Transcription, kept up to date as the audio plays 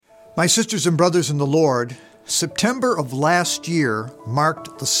My sisters and brothers in the Lord, September of last year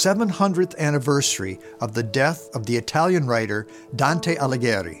marked the 700th anniversary of the death of the Italian writer Dante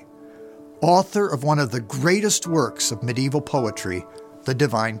Alighieri, author of one of the greatest works of medieval poetry, the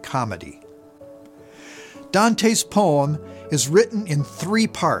Divine Comedy. Dante's poem is written in 3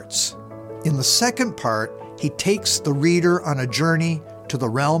 parts. In the second part, he takes the reader on a journey to the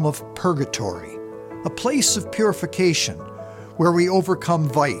realm of purgatory, a place of purification where we overcome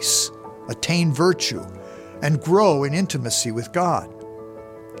vice, attain virtue, and grow in intimacy with God.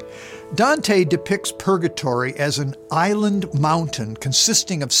 Dante depicts purgatory as an island mountain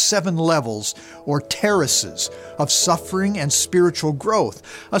consisting of 7 levels or terraces of suffering and spiritual growth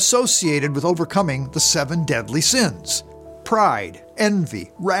associated with overcoming the 7 deadly sins: pride,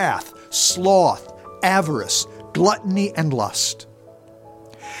 envy, wrath, sloth, avarice, gluttony, and lust.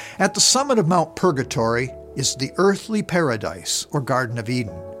 At the summit of Mount Purgatory is the earthly paradise or Garden of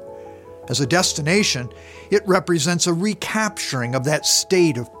Eden. As a destination, it represents a recapturing of that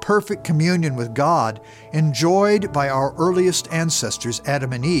state of perfect communion with God enjoyed by our earliest ancestors,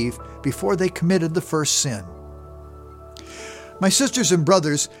 Adam and Eve, before they committed the first sin. My sisters and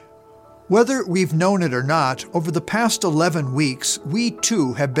brothers, whether we've known it or not, over the past 11 weeks, we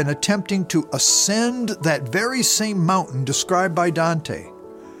too have been attempting to ascend that very same mountain described by Dante.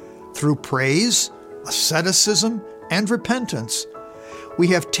 Through praise, asceticism, and repentance, we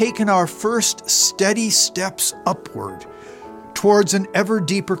have taken our first steady steps upward towards an ever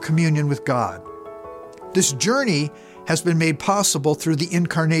deeper communion with God. This journey has been made possible through the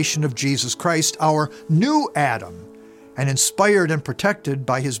incarnation of Jesus Christ, our new Adam, and inspired and protected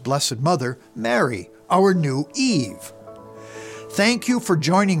by his Blessed Mother, Mary, our new Eve. Thank you for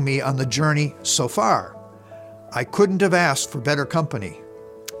joining me on the journey so far. I couldn't have asked for better company.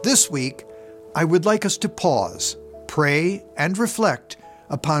 This week, I would like us to pause, pray, and reflect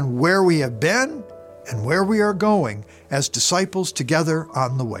upon where we have been and where we are going as disciples together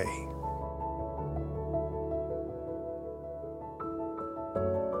on the way.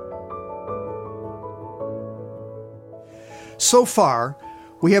 So far,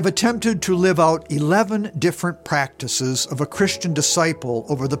 we have attempted to live out 11 different practices of a Christian disciple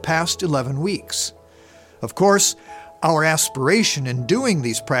over the past 11 weeks. Of course, our aspiration in doing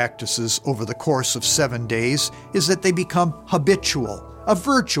these practices over the course of 7 days is that they become habitual. A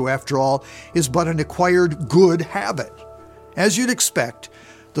virtue, after all, is but an acquired good habit. As you'd expect,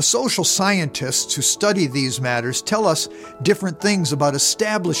 the social scientists who study these matters tell us different things about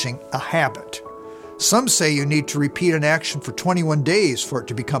establishing a habit. Some say you need to repeat an action for 21 days for it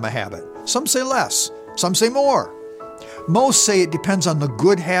to become a habit. Some say less. Some say more. Most say it depends on the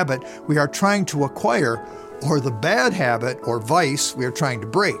good habit we are trying to acquire or the bad habit or vice we are trying to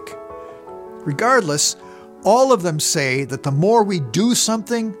break. Regardless, all of them say that the more we do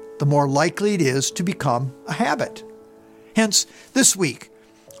something, the more likely it is to become a habit. Hence, this week,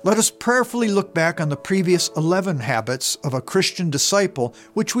 let us prayerfully look back on the previous 11 habits of a Christian disciple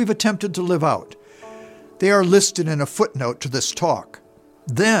which we've attempted to live out. They are listed in a footnote to this talk.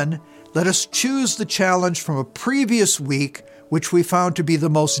 Then, let us choose the challenge from a previous week which we found to be the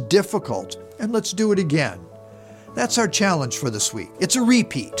most difficult, and let's do it again. That's our challenge for this week. It's a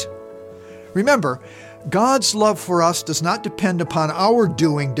repeat. Remember, God's love for us does not depend upon our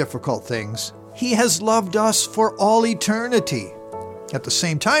doing difficult things. He has loved us for all eternity. At the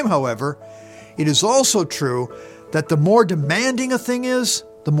same time, however, it is also true that the more demanding a thing is,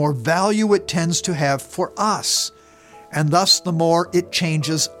 the more value it tends to have for us, and thus the more it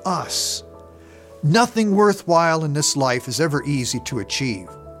changes us. Nothing worthwhile in this life is ever easy to achieve.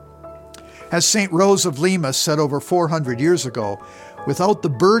 As St. Rose of Lima said over 400 years ago, without the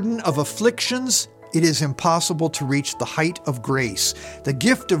burden of afflictions, it is impossible to reach the height of grace. The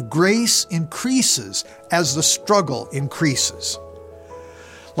gift of grace increases as the struggle increases.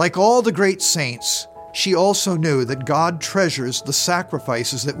 Like all the great saints, she also knew that God treasures the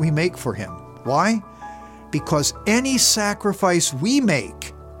sacrifices that we make for him. Why? Because any sacrifice we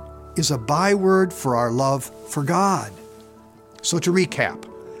make is a byword for our love for God. So to recap,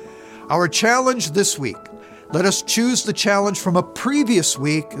 our challenge this week: let us choose the challenge from a previous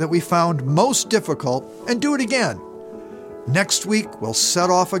week that we found most difficult and do it again. Next week, we'll set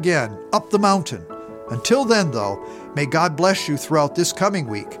off again, up the mountain. Until then, though, may God bless you throughout this coming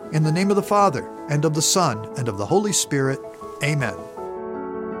week. In the name of the Father, and of the Son, and of the Holy Spirit. Amen.